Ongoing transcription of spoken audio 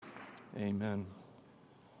Amen.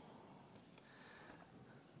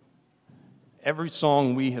 Every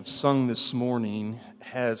song we have sung this morning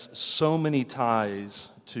has so many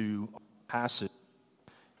ties to passage.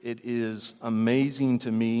 It is amazing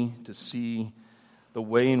to me to see the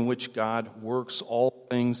way in which God works all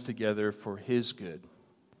things together for His good.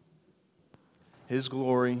 His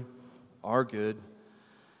glory, our good.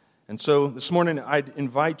 And so this morning I'd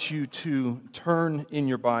invite you to turn in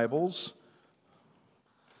your Bibles.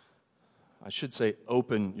 I should say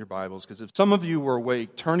open your Bibles, because if some of you were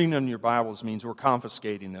awake, turning in your Bibles means we're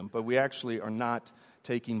confiscating them, but we actually are not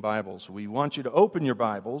taking Bibles. We want you to open your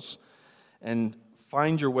Bibles and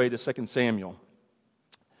find your way to 2 Samuel.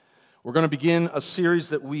 We're going to begin a series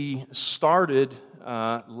that we started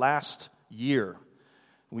last year.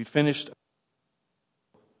 We finished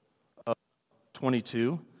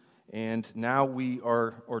 22, and now we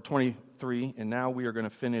are, or 23, and now we are going to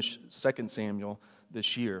finish 2 Samuel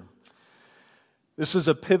this year. This is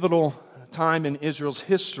a pivotal time in Israel's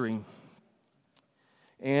history,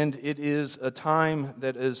 and it is a time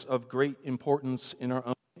that is of great importance in our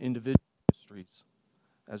own individual histories,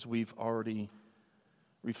 as we've already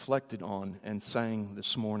reflected on and sang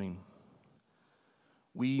this morning.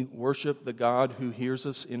 We worship the God who hears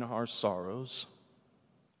us in our sorrows,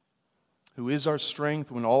 who is our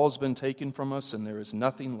strength when all has been taken from us and there is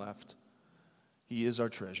nothing left. He is our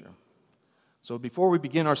treasure. So before we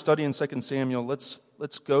begin our study in 2 Samuel, let's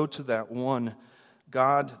go to that one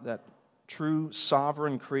God, that true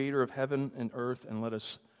sovereign creator of heaven and earth, and let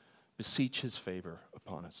us beseech His favor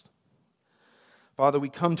upon us. Father, we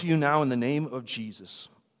come to you now in the name of Jesus.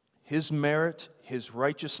 His merit, His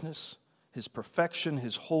righteousness, His perfection,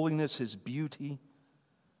 His holiness, His beauty.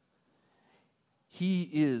 He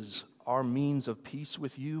is our means of peace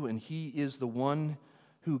with you, and He is the one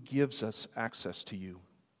who gives us access to you.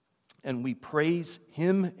 And we praise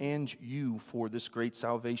Him and you for this great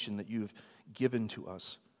salvation that you have given to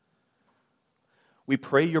us. We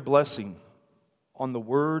pray your blessing on the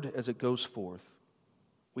word as it goes forth.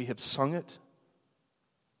 We have sung it.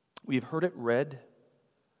 We have heard it read.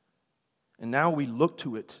 And now we look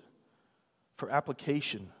to it for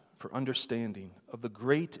application, for understanding of the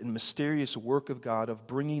great and mysterious work of God of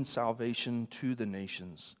bringing salvation to the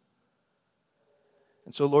nations.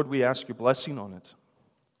 And so, Lord, we ask your blessing on it.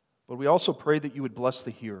 But we also pray that you would bless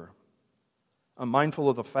the hearer. I'm mindful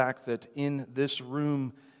of the fact that in this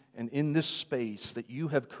room and in this space that you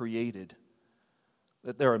have created,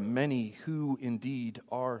 that there are many who indeed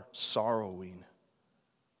are sorrowing.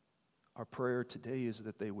 Our prayer today is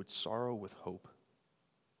that they would sorrow with hope.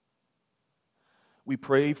 We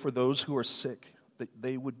pray for those who are sick, that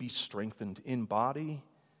they would be strengthened in body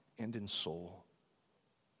and in soul.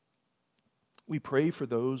 We pray for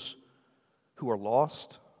those who are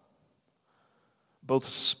lost, both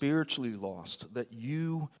spiritually lost, that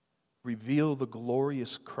you reveal the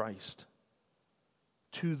glorious Christ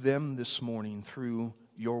to them this morning through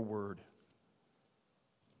your word.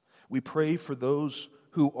 We pray for those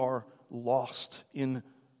who are lost in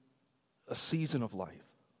a season of life,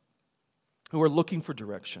 who are looking for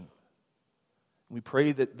direction. We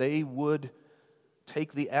pray that they would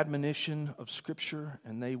take the admonition of Scripture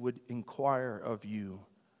and they would inquire of you,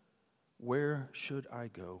 where should I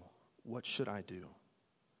go? What should I do?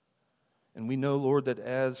 And we know, Lord, that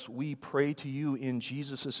as we pray to you in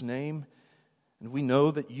Jesus' name, and we know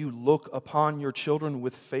that you look upon your children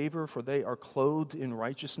with favor, for they are clothed in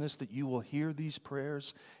righteousness, that you will hear these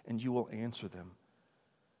prayers and you will answer them.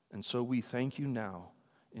 And so we thank you now.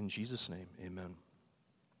 In Jesus' name, amen.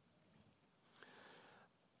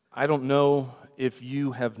 I don't know if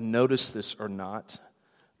you have noticed this or not,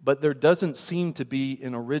 but there doesn't seem to be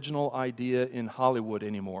an original idea in Hollywood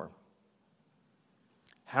anymore.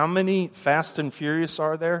 How many Fast and Furious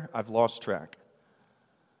are there? I've lost track.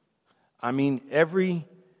 I mean, everything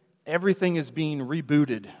is being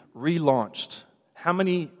rebooted, relaunched. How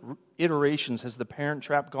many iterations has The Parent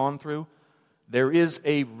Trap gone through? There is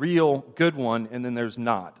a real good one, and then there's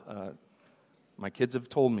not. My kids have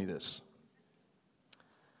told me this.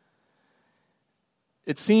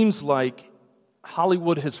 It seems like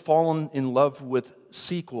Hollywood has fallen in love with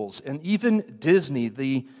sequels, and even Disney,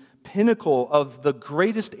 the pinnacle of the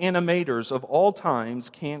greatest animators of all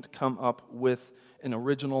times, can't come up with an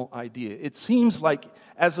original idea. It seems like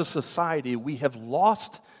as a society we have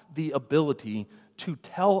lost the ability to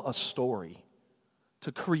tell a story,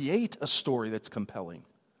 to create a story that's compelling.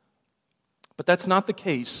 But that's not the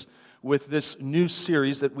case with this new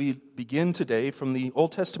series that we begin today from the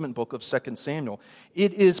Old Testament book of 2 Samuel.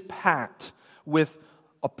 It is packed with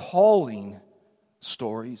appalling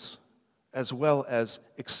stories as well as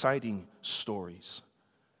exciting stories.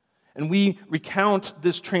 And we recount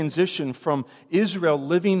this transition from Israel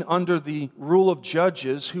living under the rule of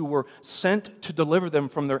judges who were sent to deliver them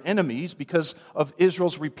from their enemies because of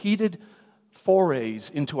Israel's repeated forays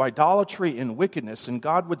into idolatry and wickedness. And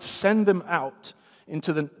God would send them out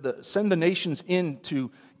into send the nations in to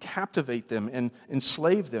captivate them and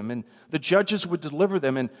enslave them. And the judges would deliver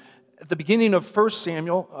them. And at the beginning of 1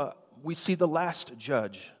 Samuel, we see the last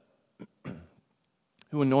judge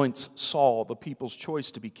who anoints Saul, the people's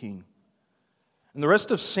choice, to be king. And the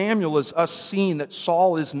rest of Samuel is us seeing that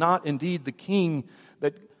Saul is not indeed the king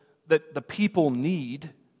that the people need.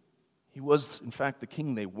 He was, in fact, the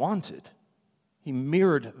king they wanted. He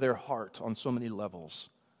mirrored their heart on so many levels.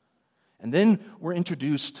 And then we're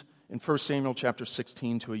introduced in 1 Samuel chapter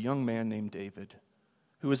 16 to a young man named David,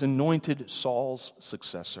 who is anointed Saul's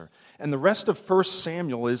successor. And the rest of 1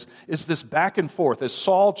 Samuel is this back and forth as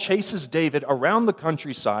Saul chases David around the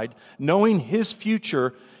countryside, knowing his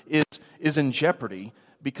future is in jeopardy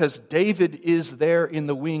because David is there in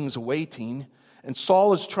the wings waiting, and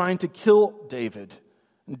Saul is trying to kill David.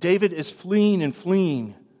 And David is fleeing and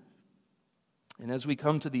fleeing. And as we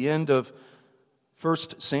come to the end of 1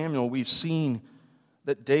 Samuel, we've seen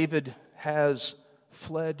that David has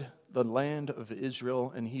fled the land of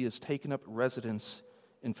Israel, and he has taken up residence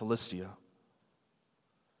in Philistia.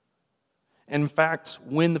 And in fact,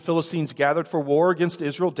 when the Philistines gathered for war against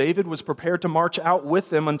Israel, David was prepared to march out with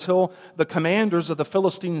them until the commanders of the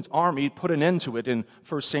Philistines' army put an end to it in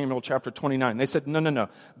 1 Samuel chapter 29. They said, no.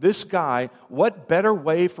 This guy, what better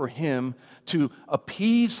way for him to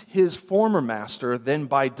appease his former master than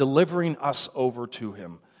by delivering us over to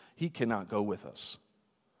him? He cannot go with us.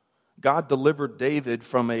 God delivered David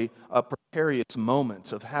from a precarious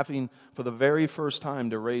moment of having, for the very first time,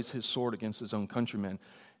 to raise his sword against his own countrymen.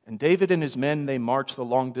 And David and his men, they marched the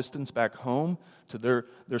long distance back home to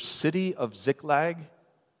their city of Ziklag.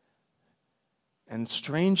 And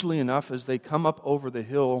strangely enough, as they come up over the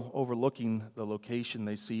hill overlooking the location,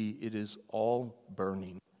 they see it is all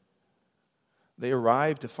burning. They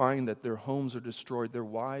arrive to find that their homes are destroyed, their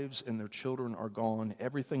wives and their children are gone,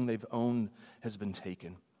 everything they've owned has been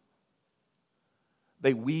taken.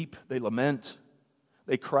 They weep, they lament,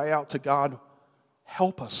 they cry out to God,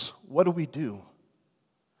 help us, what do we do?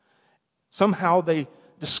 Somehow they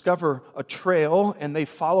discover a trail and they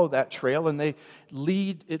follow that trail and it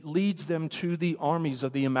leads them to the armies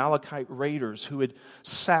of the Amalekite raiders who had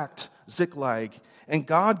sacked Ziklag. And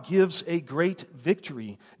God gives a great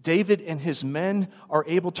victory. David and his men are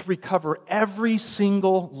able to recover every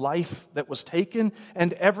single life that was taken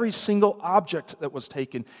and every single object that was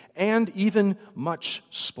taken, and even much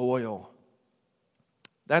spoil.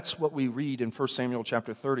 That's what we read in 1 Samuel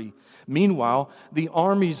chapter 30. Meanwhile, the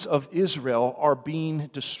armies of Israel are being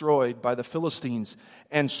destroyed by the Philistines,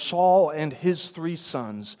 and Saul and his 3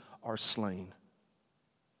 sons are slain.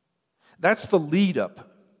 That's the lead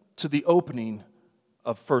up to the opening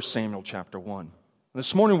of 1 Samuel chapter 1.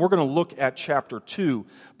 This morning we're going to look at chapter 2,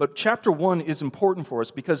 but chapter 1 is important for us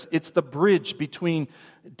because it's the bridge between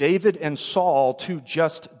David and Saul to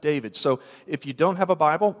just David. So if you don't have a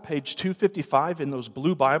Bible, page 255 in those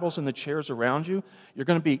blue Bibles in the chairs around you,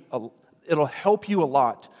 it'll help you a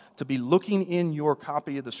lot to be looking in your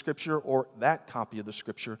copy of the Scripture or that copy of the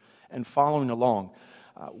Scripture and following along.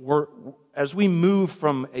 As we move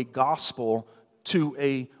from a gospel to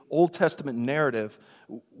a Old Testament narrative,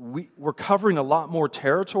 we're covering a lot more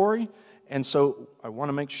territory, and so I want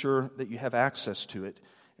to make sure that you have access to it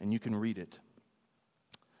and you can read it.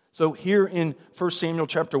 So here in 1 Samuel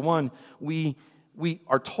chapter 1, we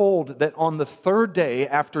are told that on the 3rd day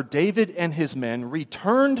after David and his men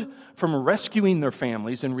returned from rescuing their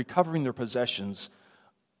families and recovering their possessions,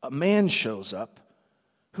 a man shows up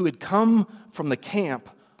who had come from the camp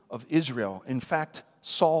of Israel, in fact,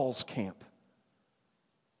 Saul's camp.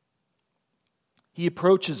 He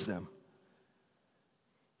approaches them.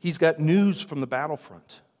 He's got news from the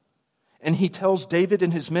battlefront. And he tells David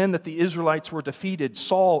and his men that the Israelites were defeated.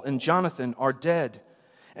 Saul and Jonathan are dead.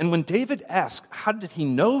 And when David asks, how did he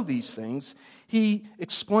know these things? He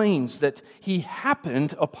explains that he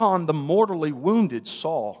happened upon the mortally wounded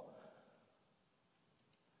Saul.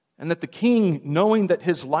 And that the king, knowing that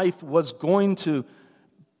his life was that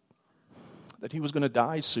he was going to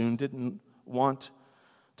die soon, didn't want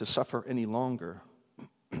to suffer any longer.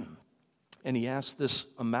 And he asked this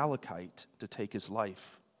Amalekite to take his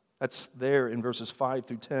life. That's there in verses 5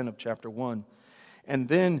 through 10 of chapter 1. And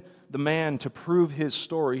then the man, to prove his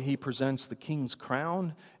story, he presents the king's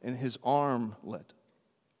crown and his armlet.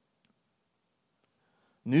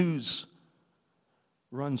 News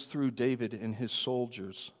runs through David and his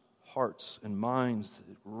soldiers' hearts and minds,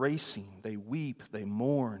 racing. They weep, they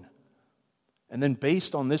mourn. And then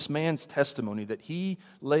based on this man's testimony that he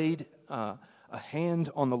laid a hand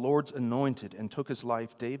on the Lord's anointed and took his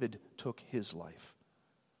life, David took his life.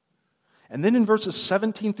 And then in verses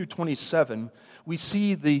 17 through 27, we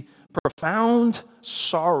see the profound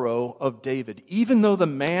sorrow of David. Even though the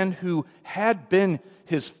man who had been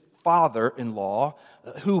his father-in-law,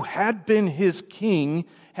 who had been his king,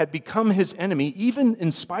 had become his enemy, even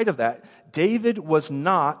in spite of that, David was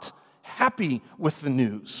not happy with the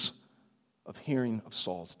news of hearing of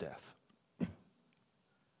Saul's death.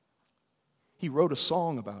 He wrote a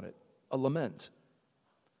song about it, a lament.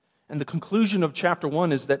 And the conclusion of chapter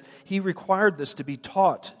 1 is that he required this to be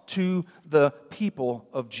taught to the people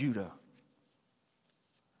of Judah.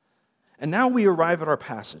 And now we arrive at our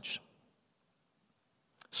passage.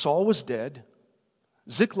 Saul was dead.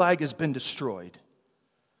 Ziklag has been destroyed.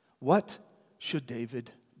 What should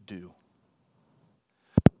David do?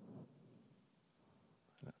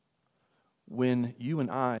 When you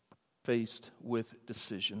and I are faced with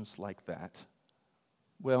decisions like that,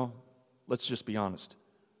 well, let's just be honest.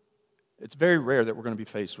 It's very rare that we're going to be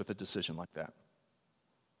faced with a decision like that.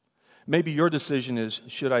 Maybe your decision is,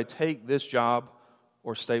 should I take this job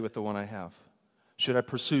or stay with the one I have? Should I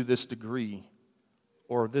pursue this degree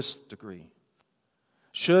or this degree?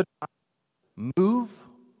 Should I move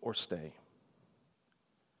or stay?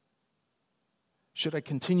 Should I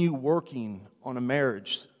continue working on a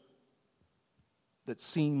marriage that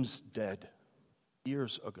seems dead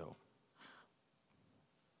years ago?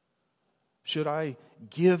 Should I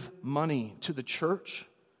give money to the church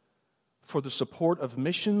for the support of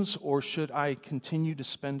missions, or should I continue to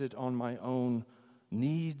spend it on my own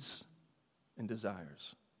needs and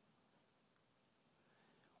desires?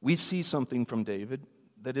 We see something from David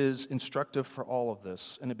that is instructive for all of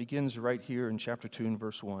this, and it begins right here in chapter 2 and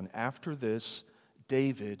verse 1. After this,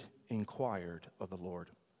 David inquired of the Lord.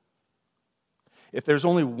 If there's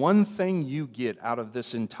only one thing you get out of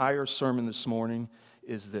this entire sermon this morning,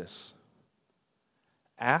 is this: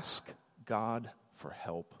 ask God for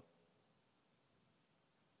help.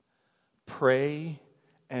 Pray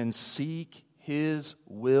and seek His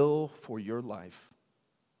will for your life.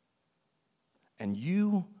 And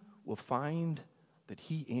you will find that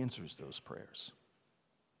He answers those prayers.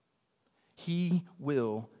 He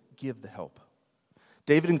will give the help.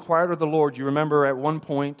 David inquired of the Lord. You remember at one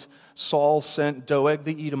point, Saul sent Doeg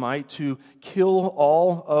the Edomite to kill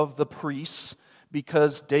all of the priests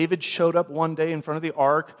because David showed up one day in front of the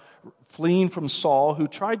ark, fleeing from Saul, who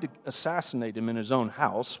tried to assassinate him in his own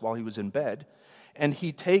house while he was in bed. And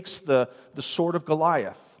he takes the sword of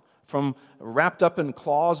Goliath from wrapped up in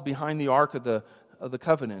claws behind the ark of the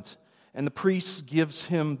covenant. And the priest gives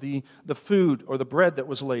him the food or the bread that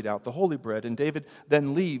was laid out, the holy bread. And David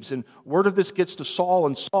then leaves. And word of this gets to Saul.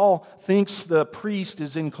 And Saul thinks the priest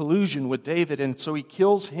is in collusion with David. And so he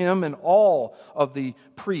kills him and all of the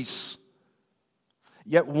priests.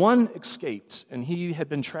 Yet one escaped. And he had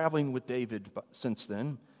been traveling with David since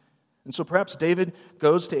then. And so perhaps David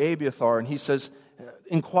goes to Abiathar and he says,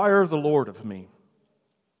 "Inquire of the Lord of me.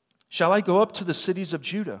 Shall I go up to the cities of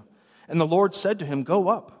Judah?" And the Lord said to him, "Go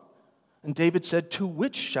up." And David said, "To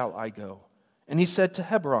which shall I go?" And he said, "To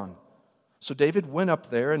Hebron." So David went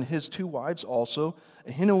up there, and his two wives also,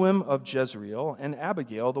 Ahinoam of Jezreel, and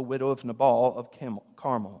Abigail, the widow of Nabal of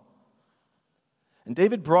Carmel. And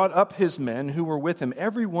David brought up his men who were with him,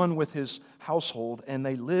 every one with his household, and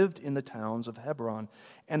they lived in the towns of Hebron.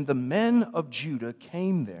 And the men of Judah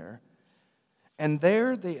came there, and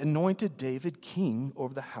there they anointed David king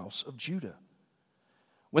over the house of Judah.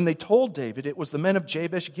 When they told David it was the men of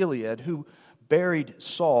Jabesh-Gilead who buried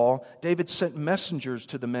Saul, David sent messengers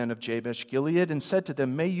to the men of Jabesh-Gilead and said to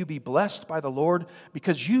them, "May you be blessed by the Lord,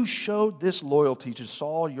 because you showed this loyalty to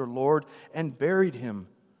Saul your Lord and buried him.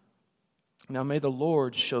 Now may the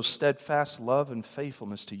Lord show steadfast love and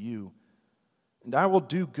faithfulness to you, and I will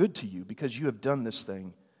do good to you because you have done this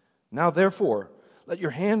thing. Now therefore, let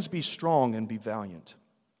your hands be strong and be valiant.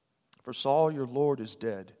 For Saul your Lord is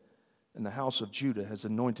dead, and the house of Judah has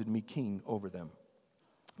anointed me king over them."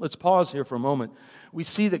 Let's pause here for a moment. We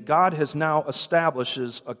see that God has now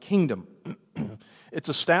establishes a kingdom. It's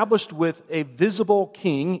established with a visible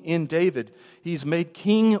king in David. He's made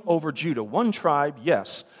king over Judah. One tribe,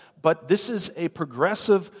 yes, but this is a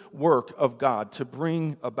progressive work of God to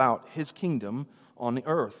bring about His kingdom on the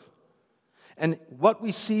earth. And what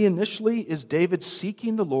we see initially is David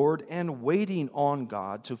seeking the Lord and waiting on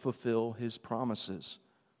God to fulfill His promises.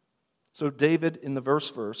 So David, in the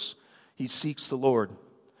verse, he seeks the Lord.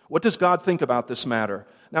 What does God think about this matter?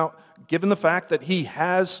 Now, given the fact that he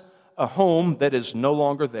has a home that is no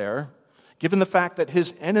longer there, Given the fact that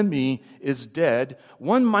his enemy is dead,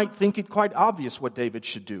 one might think it quite obvious what David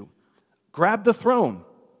should do. Grab the throne,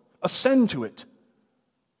 ascend to it.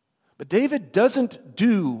 But David doesn't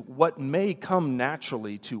do what may come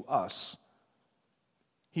naturally to us.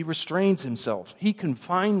 He restrains himself. He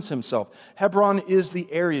confines himself. Hebron is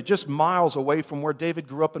the area just miles away from where David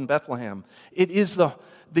grew up in Bethlehem. It is the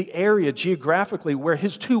area geographically where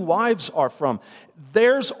his two wives are from.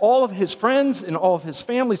 There's all of his friends and all of his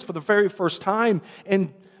families for the very first time.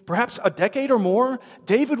 And perhaps a decade or more,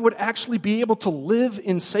 David would actually be able to live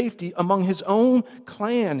in safety among his own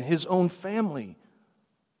clan, his own family.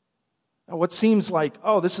 Now, what seems like,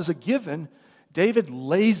 oh, this is a given, David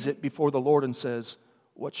lays it before the Lord and says,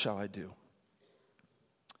 what shall I do?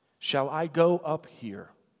 Shall I go up here?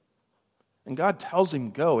 And God tells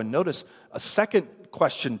him, go. And notice a second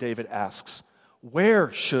question David asks,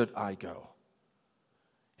 where should I go?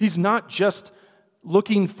 He's not just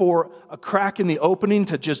looking for a crack in the opening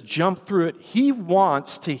to just jump through it. He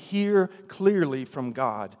wants to hear clearly from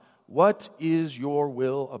God, what is your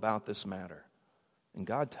will about this matter? And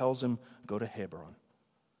God tells him, go to Hebron.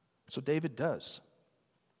 So David does.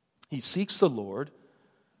 He seeks the Lord.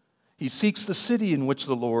 He seeks the city in which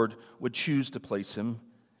the Lord would choose to place him,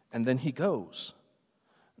 and then he goes.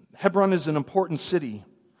 Hebron is an important city.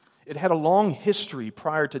 It had a long history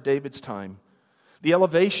prior to David's time. The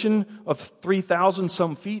elevation of 3,000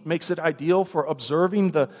 some feet makes it ideal for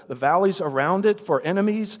observing the valleys around it for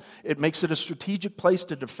enemies. It makes it a strategic place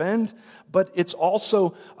to defend, but it's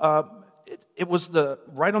also, it was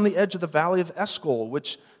right on the edge of the valley of Eshcol,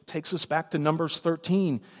 which takes us back to Numbers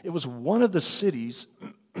 13. It was one of the cities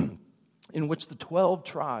in which the 12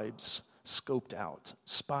 tribes scoped out,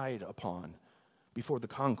 spied upon before the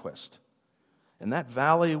conquest. And that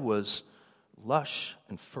valley was lush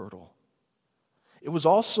and fertile. It was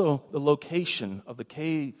also the location of the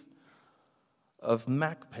cave of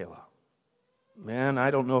Machpelah. Man, I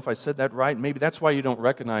don't know if I said that right. Maybe that's why you don't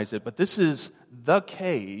recognize it. But this is the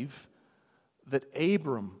cave that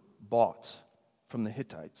Abram bought from the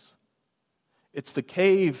Hittites. It's the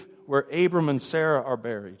cave where Abram and Sarah are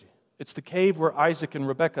buried. It's the cave where Isaac and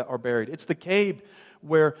Rebekah are buried. It's the cave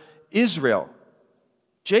where Israel,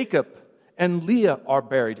 Jacob, and Leah are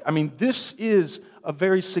buried. I mean, this is a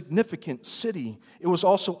very significant city. It was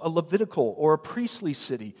also a Levitical or a priestly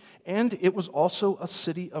city, and it was also a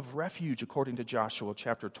city of refuge, according to Joshua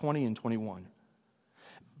chapter 20 and 21.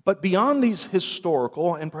 But beyond these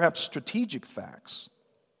historical and perhaps strategic facts,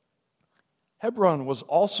 Hebron was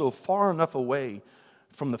also far enough away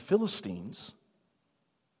from the Philistines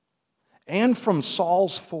and from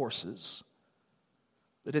Saul's forces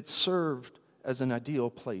that it served as an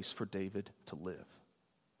ideal place for David to live.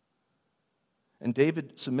 And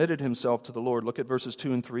David submitted himself to the Lord. Look at verses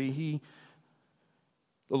 2 and 3.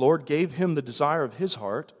 The Lord gave him the desire of his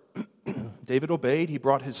heart. David obeyed. He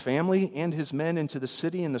brought his family and his men into the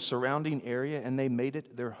city and the surrounding area, and they made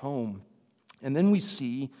it their home. And then we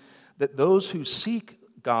see that those who seek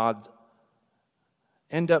God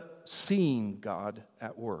end up seeing God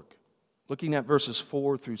at work. Looking at verses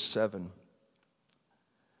 4 through 7.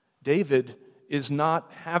 David is not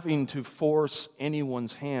having to force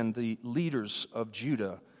anyone's hand. The leaders of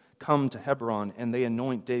Judah come to Hebron and they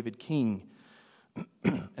anoint David king.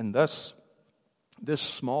 And thus, this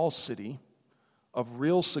small city of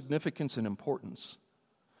real significance and importance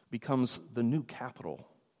becomes the new capital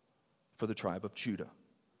for the tribe of Judah.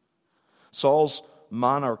 Saul's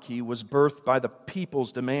monarchy was birthed by the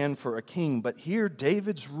people's demand for a king, but here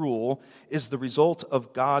David's rule is the result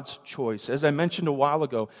of God's choice. As I mentioned a while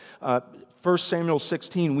ago, 1 Samuel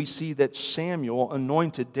 16, we see that Samuel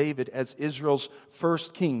anointed David as Israel's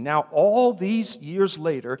first king. Now, all these years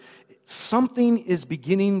later, something is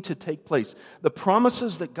beginning to take place. The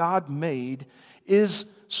promises that God made is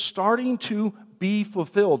starting to be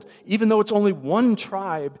fulfilled. Even though it's only one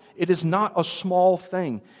tribe, it is not a small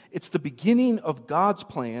thing. It's the beginning of God's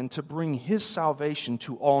plan to bring His salvation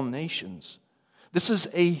to all nations. This is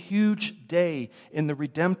a huge day in the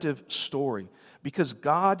redemptive story because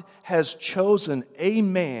God has chosen a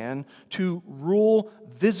man to rule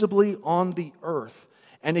visibly on the earth.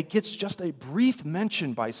 And it gets just a brief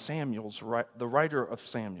mention by the writer of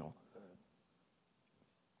Samuel.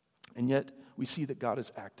 And yet, we see that God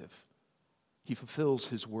is active. He fulfills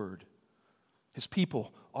His word. His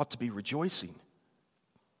people ought to be rejoicing.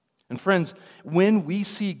 And friends, when we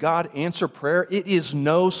see God answer prayer, it is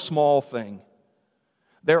no small thing.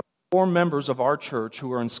 There are 4 members of our church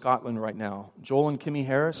who are in Scotland right now, Joel and Kimmy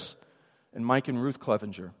Harris and Mike and Ruth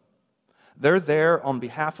Clevenger. They're there on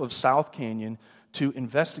behalf of South Canyon to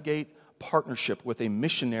investigate partnership with a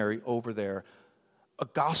missionary over there, a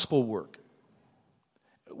gospel work.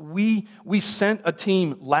 We sent a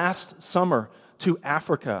team last summer to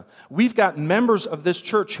Africa. We've got members of this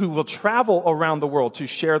church who will travel around the world to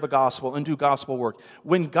share the gospel and do gospel work.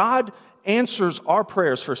 When God answers our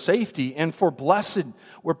prayers for safety and for blessing,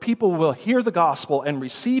 where people will hear the gospel and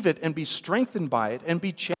receive it and be strengthened by it and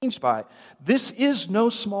be changed by it, this is no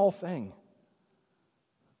small thing.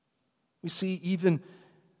 We see even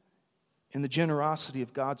in the generosity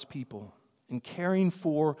of God's people in caring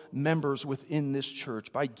for members within this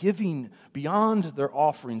church by giving beyond their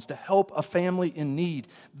offerings to help a family in need.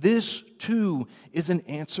 This, too, is an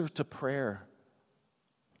answer to prayer.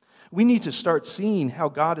 We need to start seeing how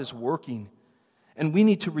God is working, and we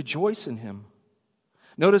need to rejoice in Him.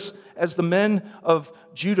 Notice, as the men of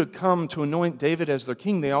Judah come to anoint David as their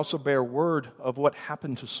king, they also bear word of what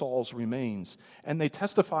happened to Saul's remains. And they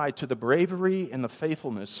testify to the bravery and the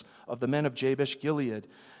faithfulness of the men of Jabesh Gilead.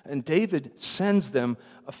 And David sends them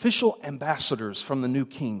official ambassadors from the new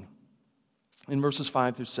king in verses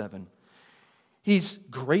 5 through 7. He's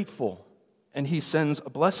grateful, and he sends a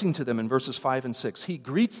blessing to them in verses 5 and 6. He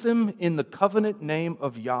greets them in the covenant name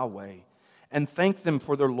of Yahweh and thank them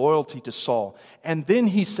for their loyalty to Saul. And then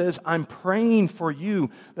he says, I'm praying for you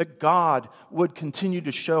that God would continue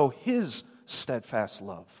to show His steadfast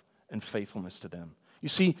love and faithfulness to them. You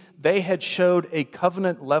see, they had showed a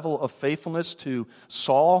covenant level of faithfulness to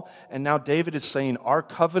Saul, and now David is saying, our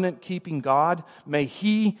covenant-keeping God, may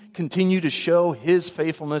He continue to show His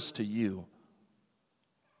faithfulness to you.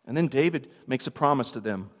 And then David makes a promise to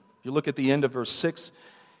them. If you look at the end of verse 6,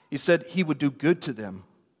 he said He would do good to them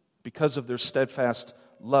because of their steadfast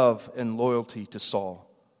love and loyalty to Saul.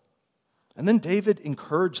 And then David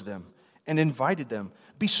encouraged them and invited them,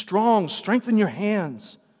 be strong, strengthen your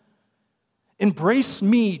hands. Embrace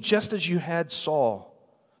me just as you had Saul.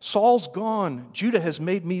 Saul's gone. Judah has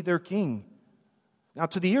made me their king. Now,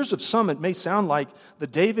 to the ears of some, it may sound like the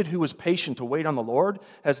David who was patient to wait on the Lord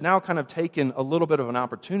has now kind of taken a little bit of an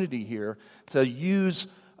opportunity here to use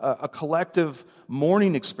a collective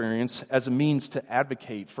mourning experience as a means to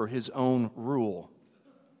advocate for his own rule.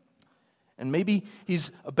 And maybe he's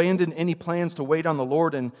abandoned any plans to wait on the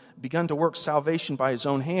Lord and begun to work salvation by his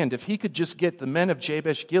own hand. If he could just get the men of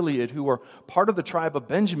Jabesh Gilead, who were part of the tribe of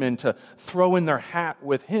Benjamin, to throw in their hat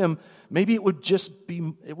with him, maybe it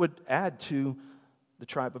would add to the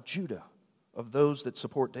tribe of Judah, of those that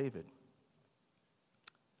support David.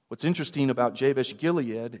 What's interesting about Jabesh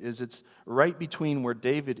Gilead is it's right between where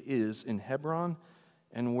David is in Hebron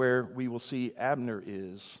and where we will see Abner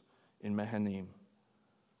is in Mahanaim.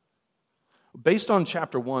 Based on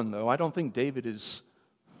chapter 1, though, I don't think David is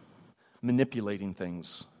manipulating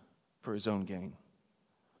things for his own gain.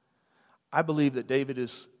 I believe that David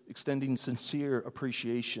is extending sincere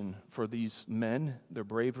appreciation for these men, their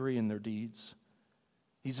bravery and their deeds.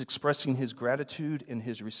 He's expressing his gratitude and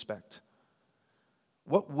his respect.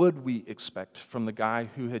 What would we expect from the guy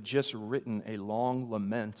who had just written a long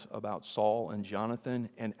lament about Saul and Jonathan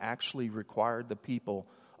and actually required the people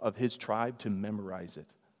of his tribe to memorize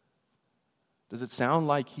it? Does it sound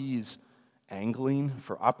like he's angling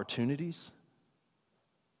for opportunities?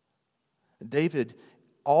 David,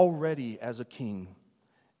 already as a king,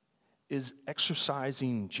 is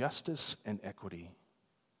exercising justice and equity.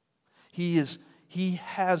 He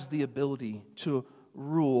has the ability to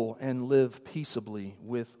rule and live peaceably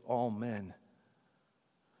with all men.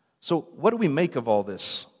 So what do we make of all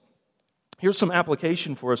this? Here's some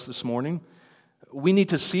application for us this morning. We need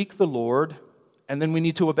to seek the Lord, and then we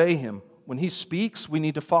need to obey Him. When He speaks, we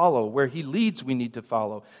need to follow. Where He leads, we need to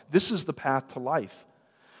follow. This is the path to life.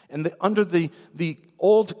 And under the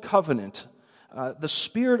old covenant, the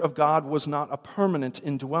Spirit of God was not a permanent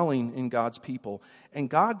indwelling in God's people. And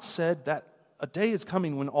God said that a day is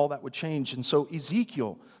coming when all that would change. And so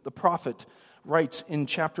Ezekiel, the prophet, writes in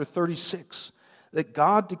chapter 36 that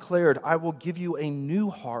God declared, I will give you a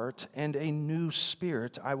new heart and a new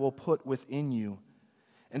spirit I will put within you.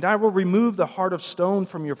 And I will remove the heart of stone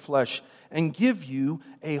from your flesh and give you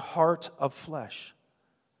a heart of flesh.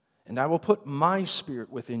 And I will put my spirit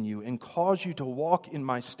within you and cause you to walk in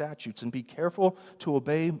my statutes and be careful to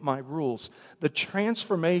obey my rules. The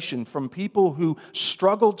transformation from people who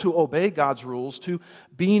struggled to obey God's rules to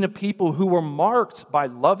being a people who were marked by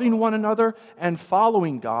loving one another and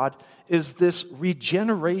following God is this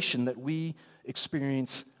regeneration that we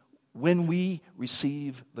experience when we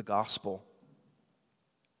receive the gospel.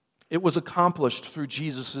 It was accomplished through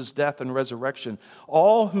Jesus' death and resurrection.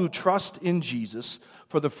 All who trust in Jesus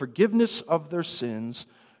for the forgiveness of their sins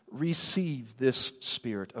receive this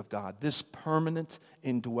Spirit of God, this permanent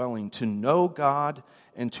indwelling, to know God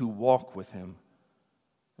and to walk with Him.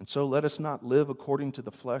 And so let us not live according to the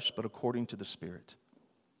flesh, but according to the Spirit.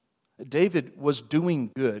 David was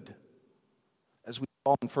doing good, as we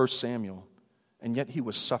saw in 1 Samuel, and yet he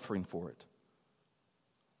was suffering for it.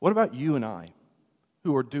 What about you and I,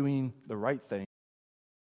 who are doing the right thing?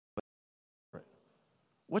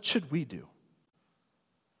 What should we do?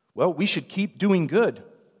 Well, we should keep doing good.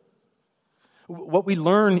 What we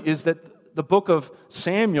learn is that the book of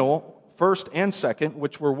Samuel, 1st and 2nd,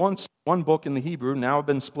 which were once one book in the Hebrew, now have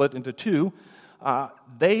been split into two,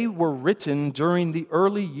 they were written during the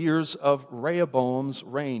early years of Rehoboam's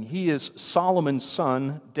reign. He is Solomon's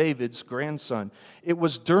son, David's grandson. It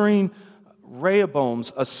was during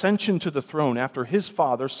Rehoboam's ascension to the throne after his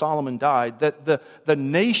father, Solomon, died, that the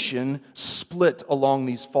nation split along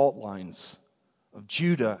these fault lines of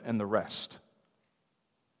Judah and the rest.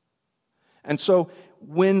 And so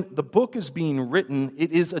when the book is being written,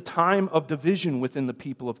 it is a time of division within the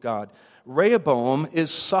people of God. Rehoboam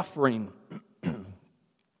is suffering.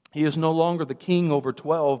 He is no longer the king over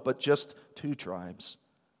 12, but just 2 tribes.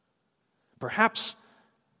 Perhaps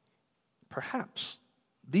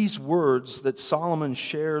these words that Solomon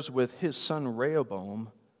shares with his son Rehoboam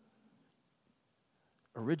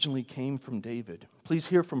originally came from David. Please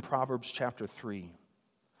hear from Proverbs chapter 3.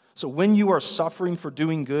 So when you are suffering for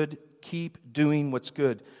doing good, keep doing what's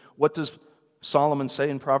good. What does Solomon say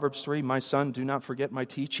in Proverbs 3? My son, do not forget my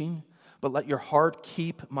teaching, but let your heart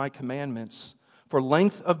keep my commandments. For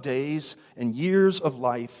length of days and years of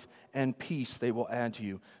life and peace they will add to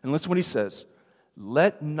you. And listen what he says.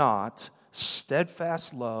 Let not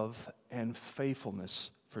steadfast love and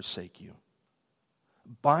faithfulness forsake you.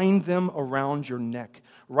 Bind them around your neck.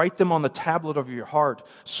 Write them on the tablet of your heart.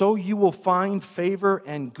 So you will find favor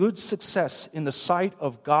and good success in the sight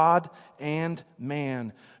of God and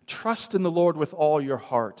man. Trust in the Lord with all your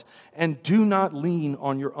heart, and do not lean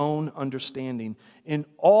on your own understanding. In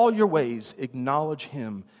all your ways acknowledge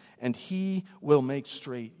Him, and He will make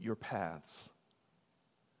straight your paths.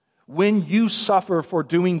 When you suffer for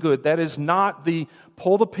doing good, that is not the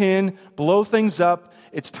pull the pin, blow things up,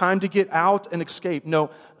 it's time to get out and escape. No,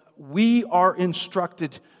 we are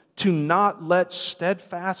instructed to not let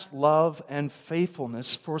steadfast love and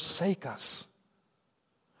faithfulness forsake us.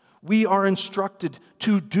 We are instructed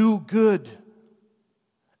to do good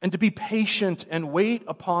and to be patient and wait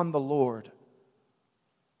upon the Lord.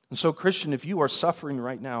 And so, Christian, if you are suffering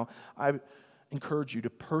right now, I encourage you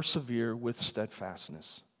to persevere with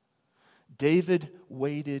steadfastness. David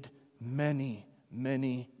waited many,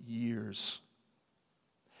 many years.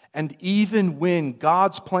 And even when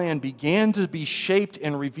God's plan began to be shaped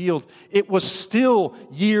and revealed, it was still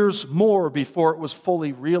years more before it was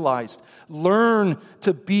fully realized. Learn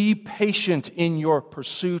to be patient in your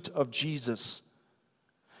pursuit of Jesus.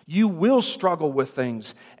 You will struggle with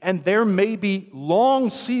things, and there may be long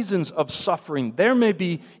seasons of suffering. There may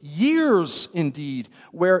be years, indeed,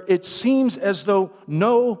 where it seems as though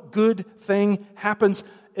no good thing happens,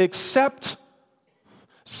 except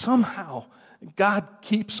somehow God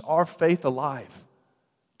keeps our faith alive.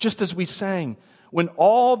 Just as we sang, when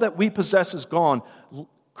all that we possess is gone,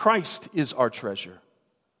 Christ is our treasure.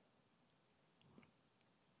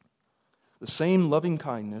 The same loving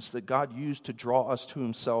kindness that God used to draw us to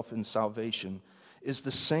Himself in salvation is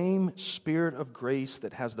the same Spirit of grace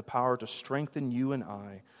that has the power to strengthen you and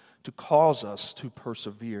I, to cause us to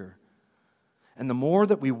persevere. And the more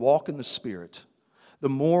that we walk in the Spirit, the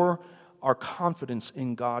more our confidence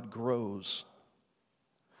in God grows.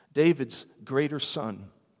 David's greater son,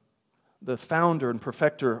 the founder and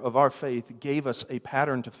perfecter of our faith, gave us a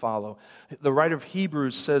pattern to follow. The writer of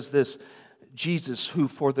Hebrews says this, Jesus, who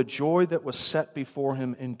for the joy that was set before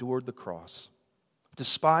Him endured the cross,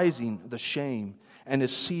 despising the shame, and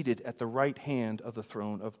is seated at the right hand of the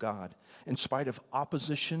throne of God. In spite of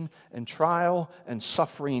opposition and trial and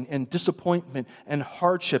suffering and disappointment and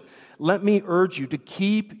hardship, let me urge you to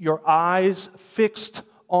keep your eyes fixed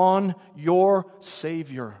on your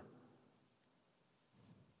Savior.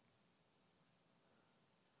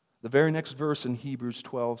 The very next verse in Hebrews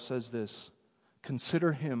 12 says this,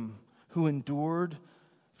 consider Him who endured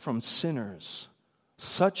from sinners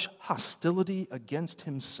such hostility against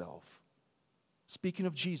Himself, speaking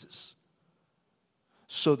of Jesus,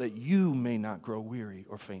 so that you may not grow weary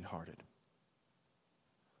or faint-hearted.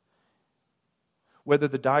 Whether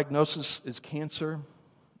the diagnosis is cancer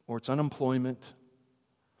or it's unemployment,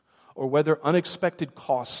 or whether unexpected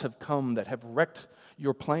costs have come that have wrecked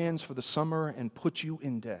your plans for the summer and put you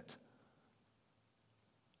in debt,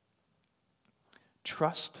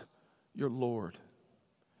 trust your Lord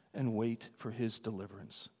and wait for His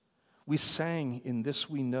deliverance. We sang in This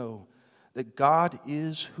We Know that God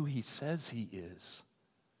is who He says He is.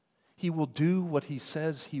 He will do what He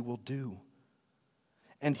says He will do.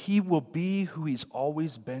 and he will be who he's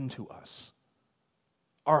always been to us.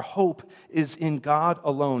 Our hope is in God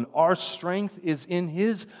alone. Our strength is in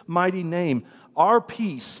his mighty name. Our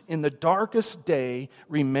peace in the darkest day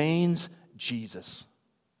remains Jesus.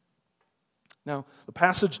 Now, the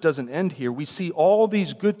passage doesn't end here. We see all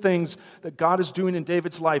these good things that God is doing in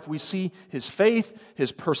David's life. We see his faith,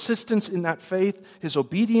 his persistence in that faith, his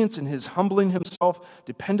obedience, and his humbling himself,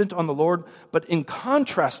 dependent on the Lord. But in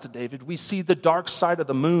contrast to David, we see the dark side of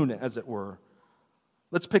the moon, as it were.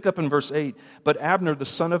 Let's pick up in verse 8. But Abner, the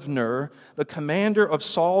son of Ner, the commander of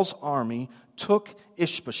Saul's army, took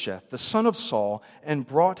Ishbosheth, the son of Saul, and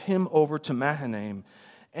brought him over to Mahanaim.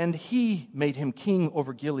 And he made him king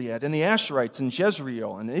over Gilead, and the Asherites, and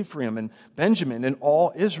Jezreel, and Ephraim, and Benjamin, and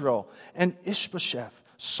all Israel. And Ishbosheth,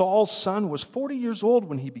 Saul's son, was 40 years old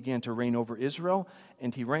when he began to reign over Israel,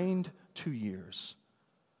 and he reigned 2 years.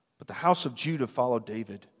 But the house of Judah followed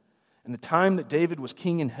David. And the time that David was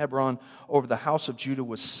king in Hebron over the house of Judah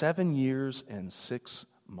was 7 years and 6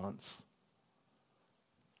 months.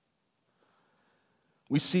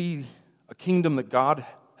 We see a kingdom that God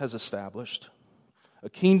has established, a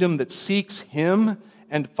kingdom that seeks him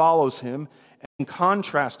and follows him. And in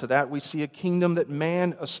contrast to that, we see a kingdom that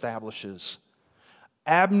man establishes.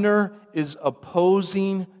 Abner is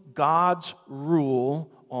opposing God's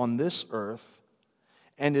rule on this earth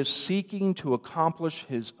and is seeking to accomplish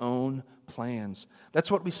his own plans.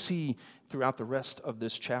 That's what we see throughout the rest of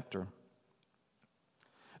this chapter.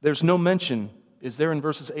 There's no mention, is there, in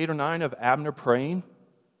verses 8 or 9, of Abner praying,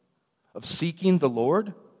 of seeking the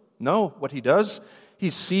Lord? No, what he does,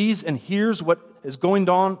 he sees and hears what is going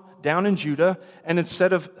on down in Judah, and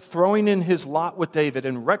instead of throwing in his lot with David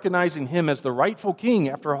and recognizing him as the rightful king,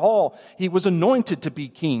 after all, he was anointed to be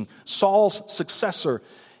king, Saul's successor,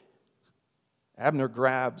 Abner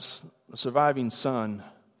grabs a surviving son,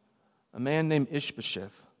 a man named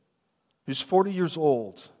Ishbosheth, who's 40 years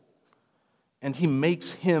old, and he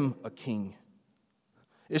makes him a king.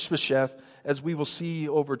 Ishbosheth, as we will see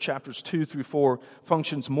over chapters 2 through 4,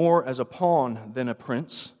 functions more as a pawn than a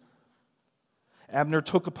prince. Abner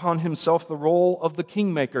took upon himself the role of the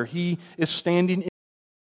kingmaker. He is standing in,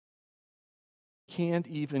 can't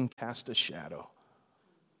even cast a shadow.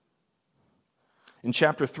 In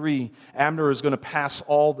chapter 3, Abner is going to pass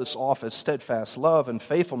all this off as steadfast love and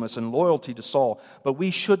faithfulness and loyalty to Saul. But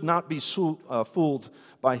we should not be fooled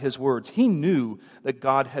by his words. He knew that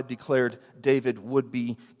God had declared David would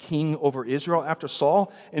be king over Israel after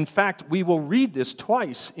Saul. In fact, we will read this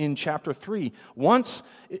twice in chapter 3. Once,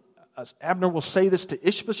 Abner will say this to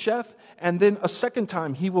Ishbosheth, and then a second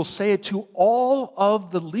time he will say it to all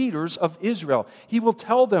of the leaders of Israel. He will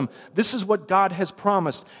tell them, this is what God has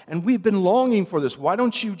promised, and we've been longing for this. Why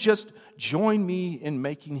don't you just join me in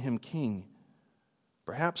making him king?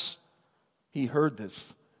 Perhaps he heard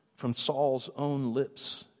this from Saul's own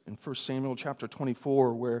lips in 1 Samuel chapter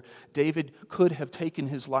 24, where David could have taken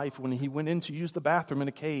his life when he went in to use the bathroom in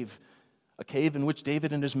a cave in which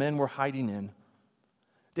David and his men were hiding in.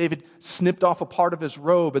 David snipped off a part of his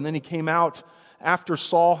robe, and then he came out after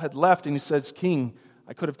Saul had left, and he says, King,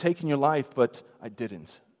 I could have taken your life, but I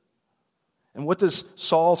didn't. And what does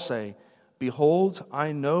Saul say? Behold,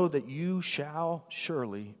 I know that you shall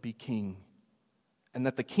surely be king, and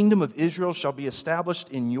that the kingdom of Israel shall be established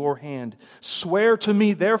in your hand. Swear to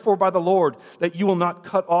me, therefore, by the Lord, that you will not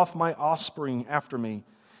cut off my offspring after me,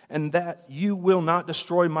 and that you will not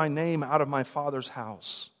destroy my name out of my father's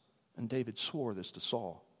house. And David swore this to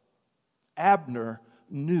Saul. Abner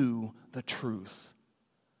knew the truth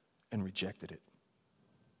and rejected it.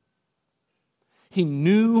 He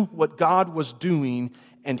knew what God was doing,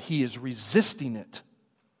 and he is resisting it.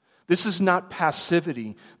 This is not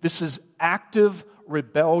passivity. This is active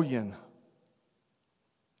rebellion.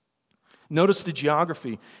 Notice the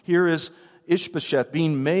geography. Here is Ishbosheth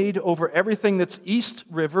being made over everything that's East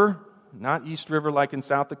River, not East River like in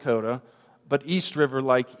South Dakota, but East River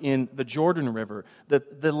like in the Jordan River,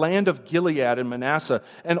 the land of Gilead and Manasseh,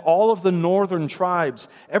 and all of the northern tribes,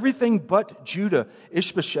 everything but Judah,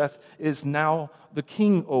 Ishbosheth is now the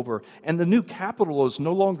king over. And the new capital is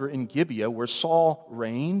no longer in Gibeah, where Saul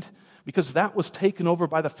reigned, because that was taken over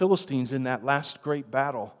by the Philistines in that last great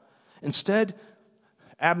battle. Instead,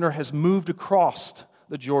 Abner has moved across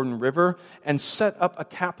the Jordan River and set up a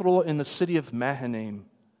capital in the city of Mahanaim.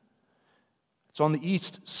 It's on the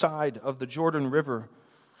east side of the Jordan River.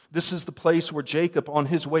 This is the place where Jacob, on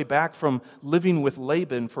his way back from living with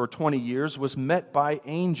Laban for 20 years, was met by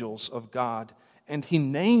angels of God. And he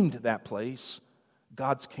named that place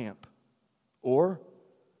God's camp, or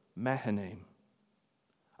Mahanaim.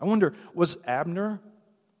 I wonder, was Abner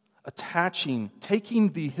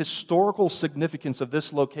taking the historical significance of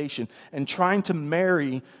this location and trying to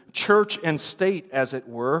marry church and state, as it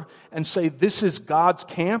were, and say this is God's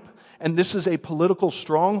camp and this is a political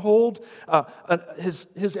stronghold.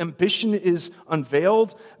 His ambition is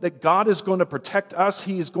unveiled, that God is going to protect us.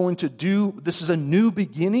 He is going to do, this is a new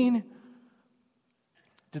beginning.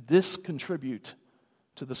 Did this contribute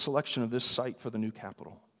to the selection of this site for the new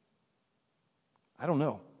capital? I don't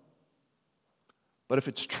know. But if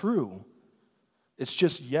it's true, it's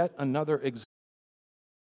just yet another example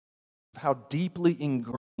of how deeply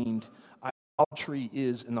ingrained idolatry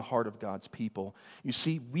is in the heart of God's people. You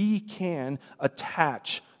see, we can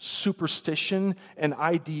attach superstition and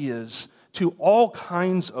ideas to all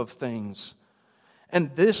kinds of things.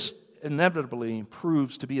 And this inevitably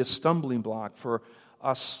proves to be a stumbling block for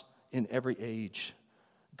us in every age.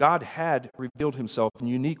 God had revealed himself in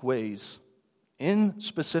unique ways in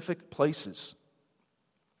specific places.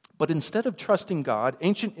 But instead of trusting God,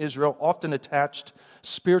 ancient Israel often attached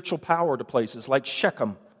spiritual power to places like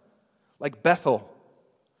Shechem, like Bethel,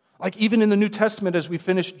 like even in the New Testament as we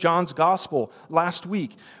finished John's Gospel last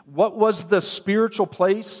week. What was the spiritual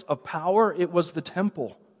place of power? It was the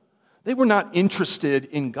temple. They were not interested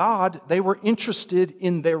in God. They were interested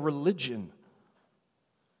in their religion.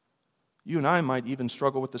 You and I might even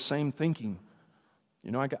struggle with the same thinking.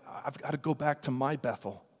 You know, I've got to go back to my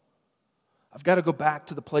Bethel. I've got to go back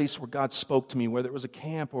to the place where God spoke to me, whether it was a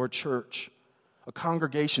camp or a church, a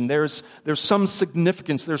congregation. There's some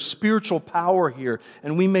significance. There's spiritual power here,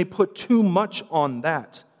 and we may put too much on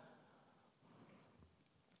that.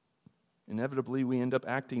 Inevitably, we end up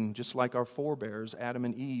acting just like our forebears, Adam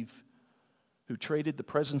and Eve, who traded the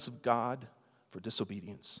presence of God for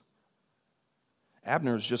disobedience.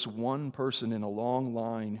 Abner is just one person in a long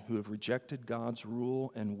line who have rejected God's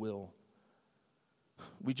rule and will.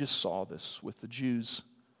 We just saw this with the Jews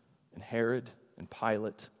and Herod and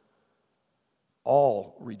Pilate.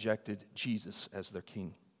 All rejected Jesus as their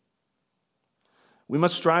king. We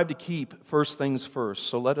must strive to keep first things first,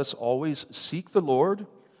 so let us always seek the Lord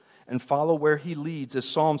and follow where he leads. As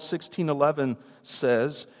Psalm 16:11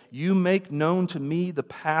 says, "You make known to me the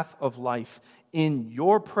path of life. In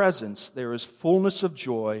your presence there is fullness of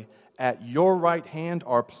joy. At your right hand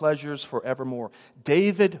are pleasures forevermore."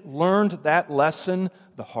 David learned that lesson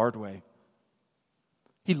the hard way.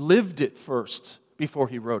 He lived it first before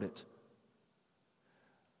he wrote it.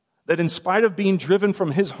 That in spite of being driven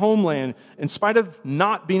from his homeland, in spite of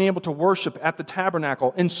not being able to worship at the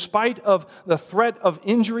tabernacle, in spite of the threat of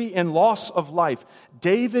injury and loss of life,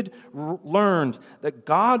 David learned that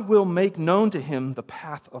God will make known to him the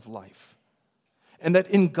path of life. And that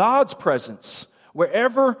in God's presence,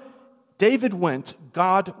 wherever David went,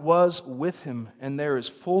 God was with him, and there is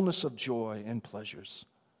fullness of joy and pleasures.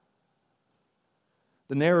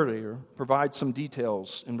 The narrator provides some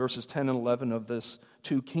details in verses 10 and 11 of this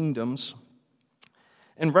two kingdoms.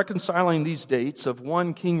 And reconciling these dates of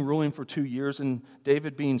one king ruling for 2 years and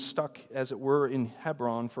David being stuck, as it were, in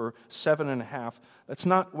Hebron for 7.5, that's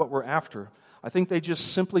not what we're after. I think they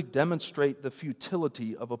just simply demonstrate the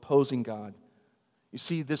futility of opposing God. You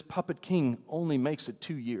see, this puppet king only makes it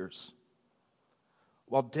 2 years.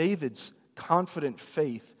 While David's confident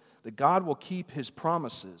faith that God will keep his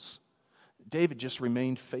promises, David just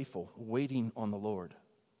remained faithful, waiting on the Lord.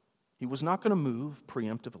 He was not going to move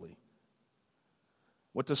preemptively.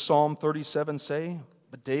 What does Psalm 37 say?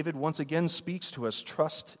 But David once again speaks to us,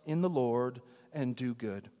 "Trust in the Lord and do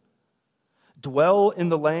good. Dwell in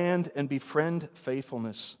the land and befriend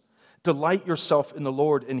faithfulness. Delight yourself in the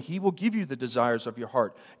Lord, and he will give you the desires of your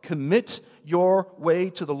heart. Commit your way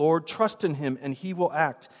to the Lord. Trust in him, and he will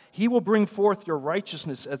act. He will bring forth your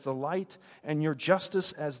righteousness as the light and your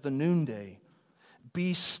justice as the noonday.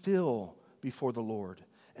 Be still before the Lord,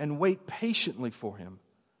 and wait patiently for him.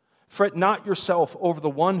 Fret not yourself over the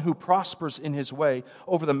one who prospers in his way,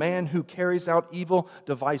 over the man who carries out evil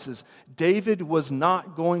devices." David was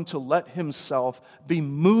not going to let himself be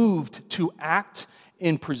moved to act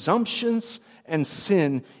in presumptions and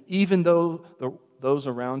sin, even though those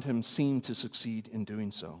around him seemed to succeed in doing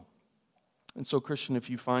so. And so, Christian, if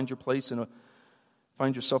you find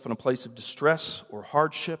yourself in a place of distress or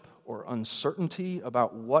hardship or uncertainty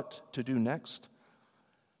about what to do next,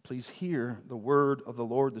 please hear the word of the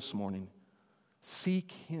Lord this morning.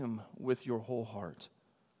 Seek him with your whole heart.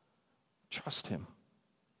 Trust him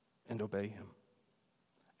and obey him.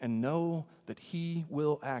 And know that he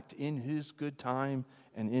will act in his good time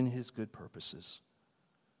and in his good purposes.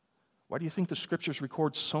 Why do you think the scriptures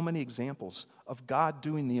record so many examples of God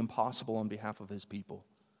doing the impossible on behalf of his people?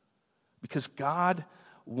 Because God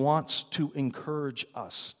wants to encourage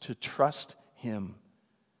us to trust him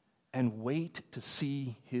and wait to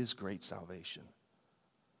see his great salvation.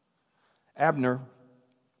 Abner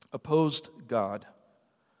opposed God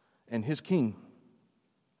and his king.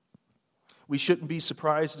 We shouldn't be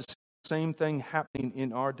surprised to see the same thing happening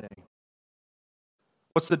in our day.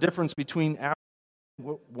 What's the difference between Abner?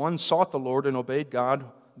 One sought the Lord and obeyed God.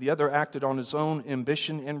 The other acted on his own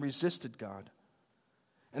ambition and resisted God.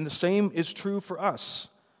 And the same is true for us.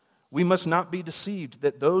 We must not be deceived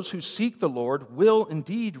that those who seek the Lord will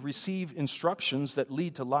indeed receive instructions that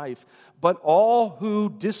lead to life, but all who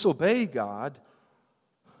disobey God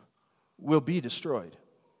will be destroyed.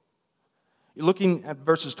 You're looking at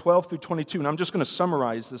verses 12 through 22, and I'm just going to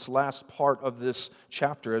summarize this last part of this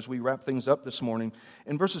chapter as we wrap things up this morning.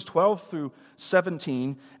 In verses 12 through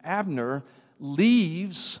 17, Abner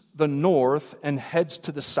leaves the north and heads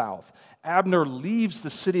to the south. Abner leaves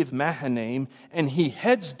the city of Mahanaim and he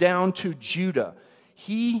heads down to Judah.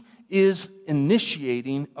 He is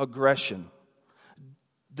initiating aggression.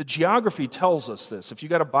 The geography tells us this. If you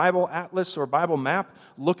got a Bible atlas or a Bible map,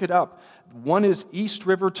 look it up. One is East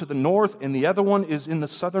River to the north, and the other one is in the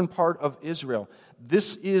southern part of Israel.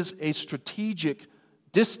 This is a strategic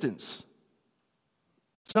distance.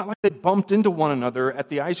 It's not like they bumped into one another at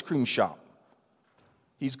the ice cream shop.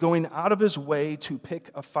 He's going out of his way to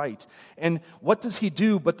pick a fight. And what does he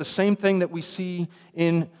do but the same thing that we see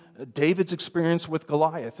in David's experience with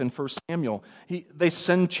Goliath in 1 Samuel? They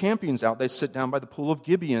send champions out. They sit down by the pool of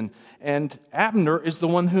Gibeon. And Abner is the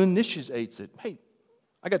one who initiates it. Hey,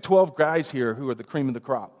 I got 12 guys here who are the cream of the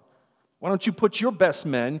crop. Why don't you put your best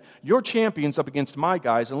men, your champions, up against my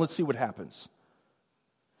guys, and let's see what happens.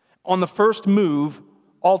 On the first move,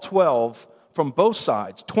 all 12 from both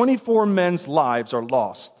sides, 24 men's lives are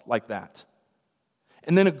lost like that.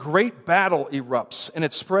 And then a great battle erupts, and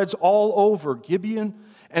it spreads all over Gibeon,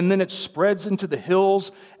 and then it spreads into the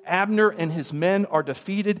hills. Abner and his men are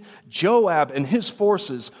defeated. Joab and his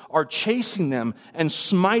forces are chasing them and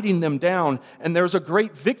smiting them down. And there's a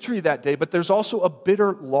great victory that day, but there's also a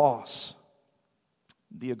bitter loss.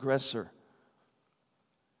 The aggressor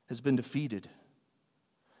has been defeated.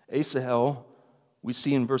 Asahel, we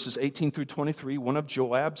see in verses 18 through 23, one of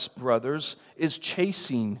Joab's brothers is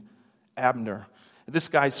chasing Abner. This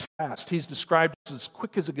guy's fast. He's described as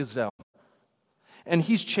quick as a gazelle. And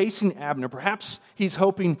he's chasing Abner. Perhaps he's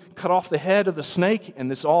hoping cut off the head of the snake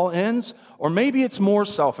and this all ends. Or maybe it's more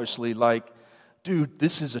selfishly like, dude,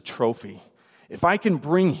 this is a trophy. If I can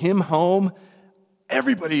bring him home,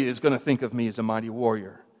 everybody is going to think of me as a mighty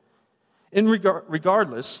warrior.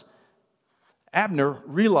 Regardless, Abner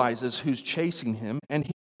realizes who's chasing him, and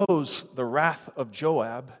he knows the wrath of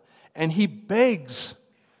Joab, and he begs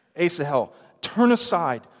Asahel, turn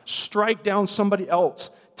aside, strike down somebody else,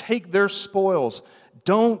 take their spoils,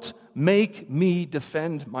 don't make me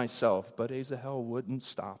defend myself. But Asahel wouldn't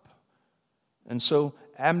stop. And so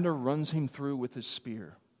Abner runs him through with his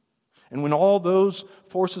spear. And when all those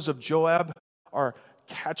forces of Joab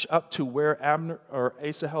catch up to where Abner or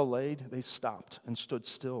Asahel laid, they stopped and stood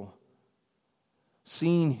still.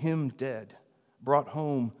 Seeing him dead brought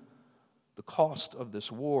home the cost of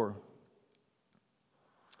this war.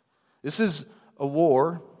 This is a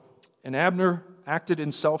war, and Abner acted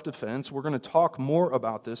in self-defense. We're going to talk more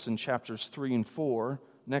about this in chapters 3 and 4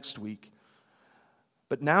 next week.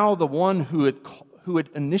 But now the one who had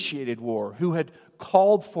initiated war, who had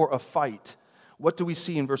called for a fight, what do we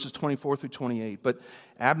see in verses 24 through 28? But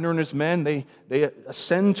Abner and his men, they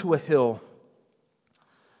ascend to a hill.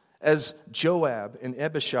 As Joab and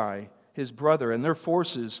Abishai, his brother, and their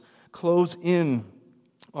forces close in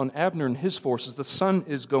on Abner and his forces, the sun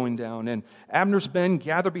is going down, and Abner's men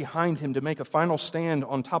gather behind him to make a final stand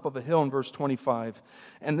on top of a hill in verse 25.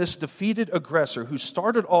 And this defeated aggressor, who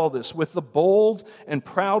started all this with the bold and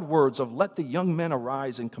proud words of "let the young men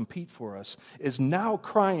arise and compete for us," is now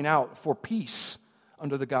crying out for peace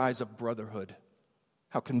under the guise of brotherhood.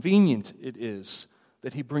 How convenient it is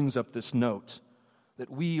that he brings up this note, that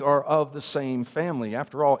we are of the same family.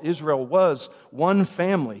 After all, Israel was one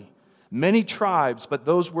family, many tribes, but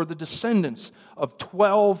those were the descendants of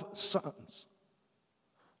 12 sons.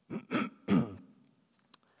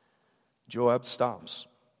 Joab stops.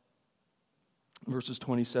 Verses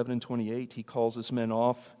 27 and 28, he calls his men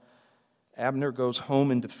off. Abner goes home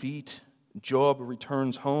in defeat. Joab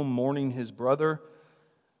returns home mourning his brother,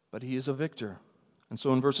 but he is a victor. And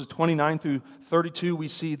so in verses 29 through 32, we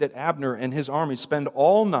see that Abner and his army spend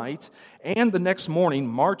all night and the next morning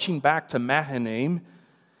marching back to Mahanaim,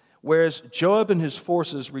 whereas Joab and his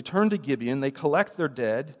forces return to Gibeon. They collect their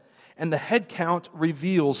dead, and the head count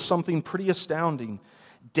reveals something pretty astounding.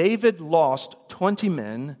 David lost 20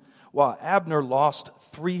 men, while Abner lost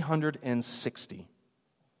 360.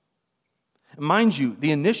 Mind you,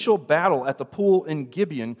 the initial battle at the pool in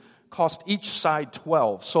Gibeon cost each side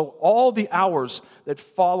 12. So all the hours that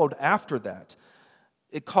followed after that,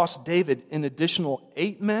 it cost David an additional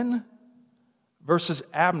 8 men versus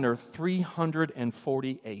Abner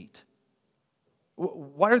 348.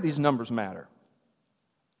 Why do these numbers matter?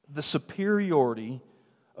 The superiority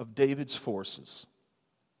of David's forces.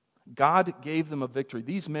 God gave them a victory.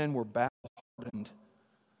 These men were battle-hardened.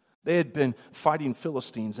 They had been fighting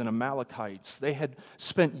Philistines and Amalekites. They had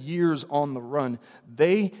spent years on the run.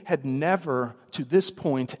 They had never, to this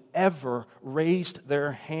point, ever raised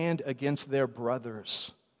their hand against their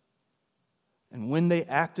brothers. And when they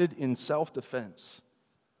acted in self-defense,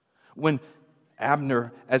 when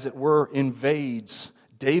Abner, as it were, invades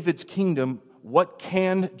David's kingdom, what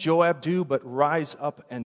can Joab do but rise up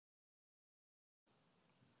and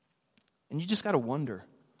you just got to wonder,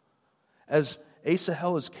 as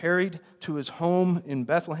Asahel is carried to his home in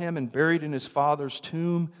Bethlehem and buried in his father's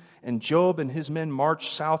tomb, and Joab and his men march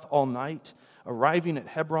south all night, arriving at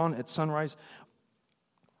Hebron at sunrise,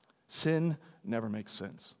 sin never makes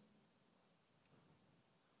sense.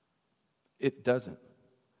 It doesn't.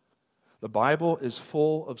 The Bible is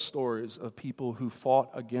full of stories of people who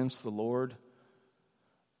fought against the Lord,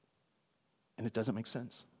 and it doesn't make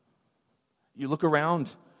sense. You look around,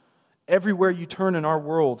 everywhere you turn in our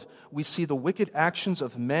world, we see the wicked actions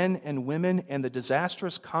of men and women and the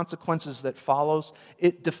disastrous consequences that follows.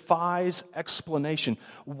 It defies explanation.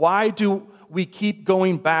 Why do we keep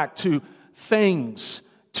going back to things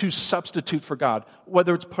to substitute for God?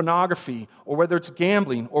 Whether it's pornography, or whether it's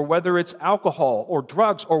gambling, or whether it's alcohol, or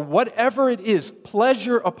drugs, or whatever it is,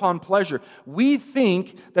 pleasure upon pleasure. We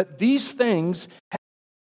think that these things have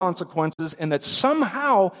consequences and that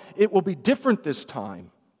somehow it will be different this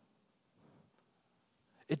time.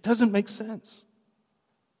 It doesn't make sense.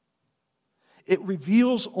 It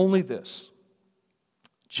reveals only this,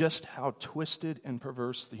 just how twisted and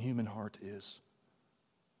perverse the human heart is.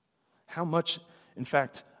 How much, in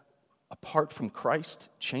fact, apart from Christ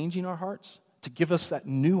changing our hearts to give us that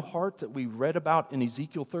new heart that we read about in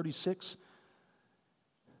Ezekiel 36,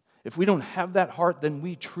 if we don't have that heart, then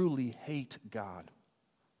we truly hate God.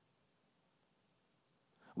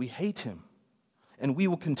 We hate Him. And we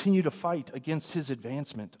will continue to fight against His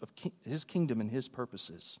advancement of His kingdom and His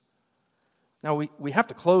purposes. Now, we have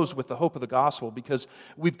to close with the hope of the gospel, because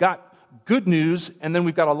we've got good news and then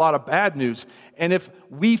we've got a lot of bad news. And if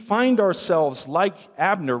we find ourselves like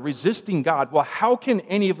Abner resisting God, well, how can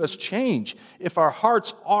any of us change if our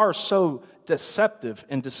hearts are so deceptive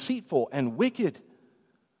and deceitful and wicked?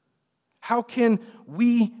 How can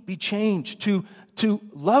we be changed to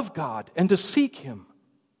love God and to seek Him?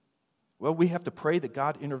 Well, we have to pray that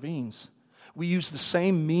God intervenes. We use the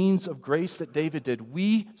same means of grace that David did.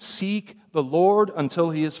 We seek the Lord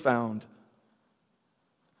until He is found.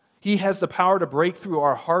 He has the power to break through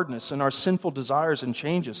our hardness and our sinful desires and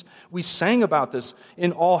changes. We sang about this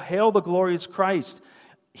in All Hail the Glorious Christ.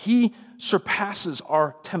 He surpasses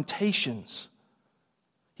our temptations.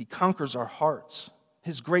 He conquers our hearts.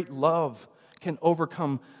 His great love can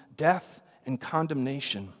overcome death and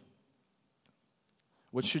condemnation.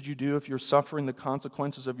 What should you do if you're suffering the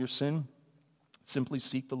consequences of your sin? Simply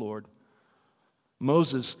seek the Lord.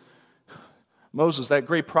 Moses, that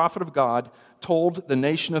great prophet of God, told the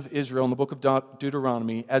nation of Israel in the book of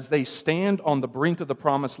Deuteronomy, as they stand on the brink of the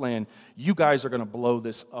promised land, you guys are going to blow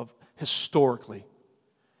this up historically.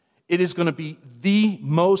 It is going to be the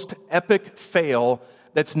most epic fail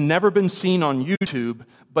that's never been seen on YouTube,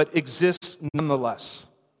 but exists nonetheless.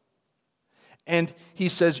 And he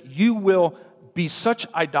says, you will be such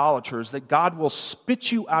idolaters that God will spit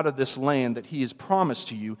you out of this land that He has promised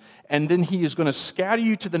to you, and then He is going to scatter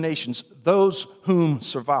you to the nations, those whom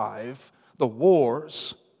survive the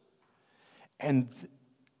wars. And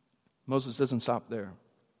Moses doesn't stop there.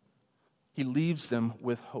 He leaves them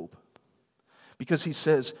with hope. Because he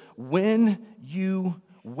says, when you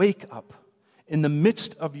wake up in the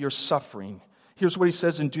midst of your suffering, here's what he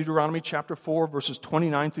says in Deuteronomy chapter 4, verses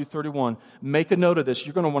 29 through 31. Make a note of this.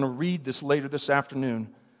 You're going to want to read this later this afternoon.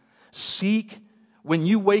 Seek, when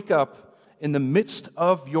you wake up in the midst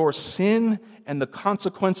of your sin and the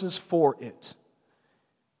consequences for it.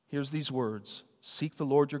 Here's these words. Seek the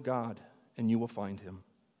Lord your God, and you will find Him.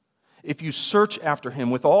 If you search after Him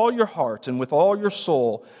with all your heart and with all your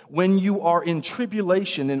soul, when you are in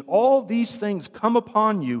tribulation and all these things come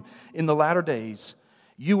upon you in the latter days,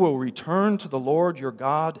 you will return to the Lord your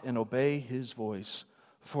God and obey His voice.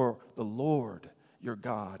 For the Lord your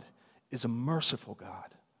God is a merciful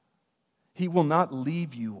God. He will not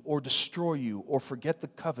leave you or destroy you or forget the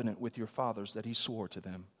covenant with your fathers that He swore to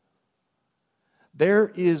them.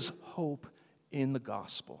 There is hope in the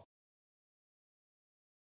gospel.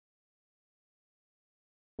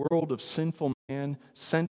 The world of sinful man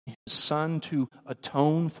sent his Son to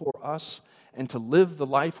atone for us and to live the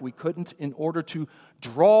life we couldn't in order to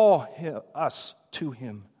draw us to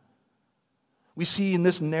him. We see in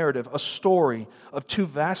this narrative a story of two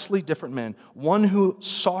vastly different men. One who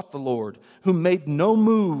sought the Lord, who made no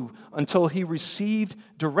move until he received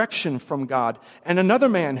direction from God. And another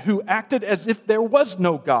man who acted as if there was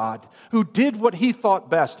no God, who did what he thought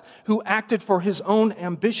best, who acted for his own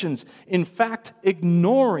ambitions, in fact,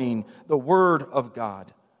 ignoring the word of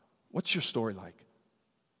God. What's your story like?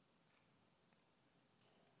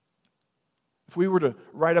 If we were to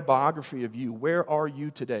write a biography of you, where are you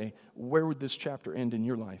today? Where would this chapter end in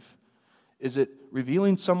your life? Is it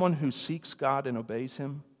revealing someone who seeks God and obeys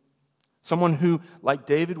him? Someone who, like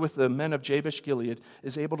David with the men of Jabesh Gilead,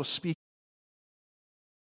 is able to speak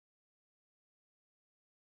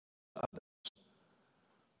to others?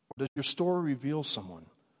 Or does your story reveal someone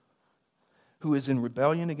who is in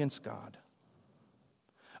rebellion against God?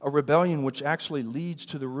 A rebellion which actually leads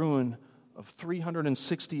to the ruin of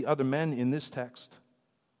 360 other men in this text,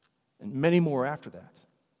 and many more after that.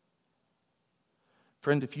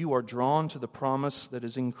 Friend, if you are drawn to the promise that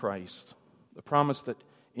is in Christ, the promise that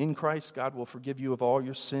in Christ God will forgive you of all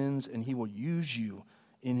your sins and he will use you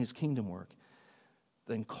in his kingdom work,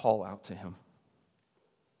 then call out to him.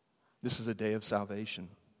 This is a day of salvation.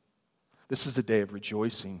 This is a day of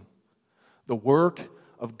rejoicing. The work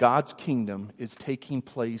of God's kingdom is taking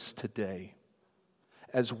place today.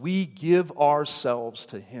 As we give ourselves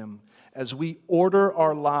to him, as we order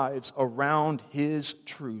our lives around his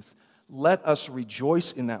truth, let us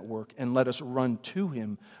rejoice in that work and let us run to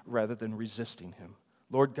him rather than resisting him.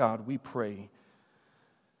 Lord God, we pray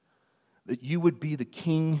that you would be the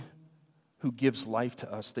King who gives life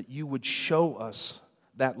to us, that you would show us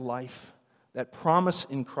that life, that promise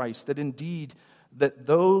in Christ, that indeed that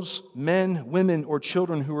those men, women, or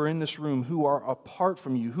children who are in this room who are apart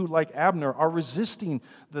from you, who like Abner are resisting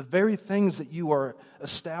the very things that you are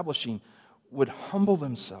establishing, would humble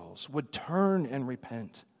themselves, would turn and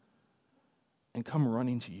repent and come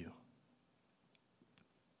running to you.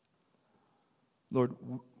 Lord,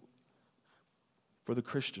 for the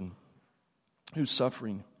Christian who's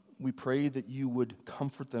suffering, we pray that you would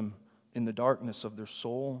comfort them in the darkness of their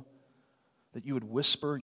soul, that you would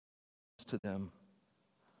whisper to them,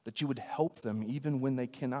 that you would help them even when they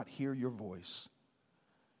cannot hear your voice.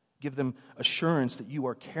 Give them assurance that you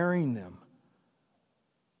are carrying them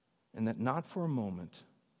and that not for a moment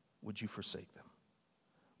would you forsake them.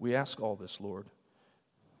 We ask all this, Lord,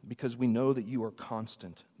 because we know that you are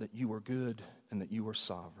constant, that you are good, and that you are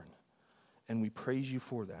sovereign. And we praise you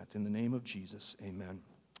for that. In the name of Jesus, amen.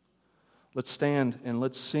 Let's stand and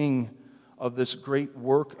let's sing of this great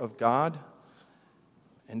work of God.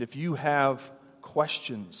 And if you have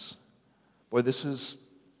questions, boy, this is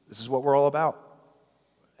what we're all about.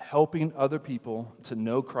 Helping other people to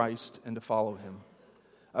know Christ and to follow him.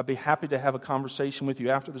 I'd be happy to have a conversation with you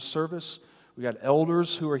after the service. We got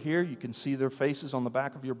elders who are here. You can see their faces on the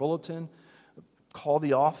back of your bulletin. Call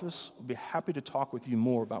the office. We'll be happy to talk with you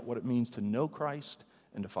more about what it means to know Christ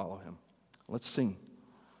and to follow him. Let's sing.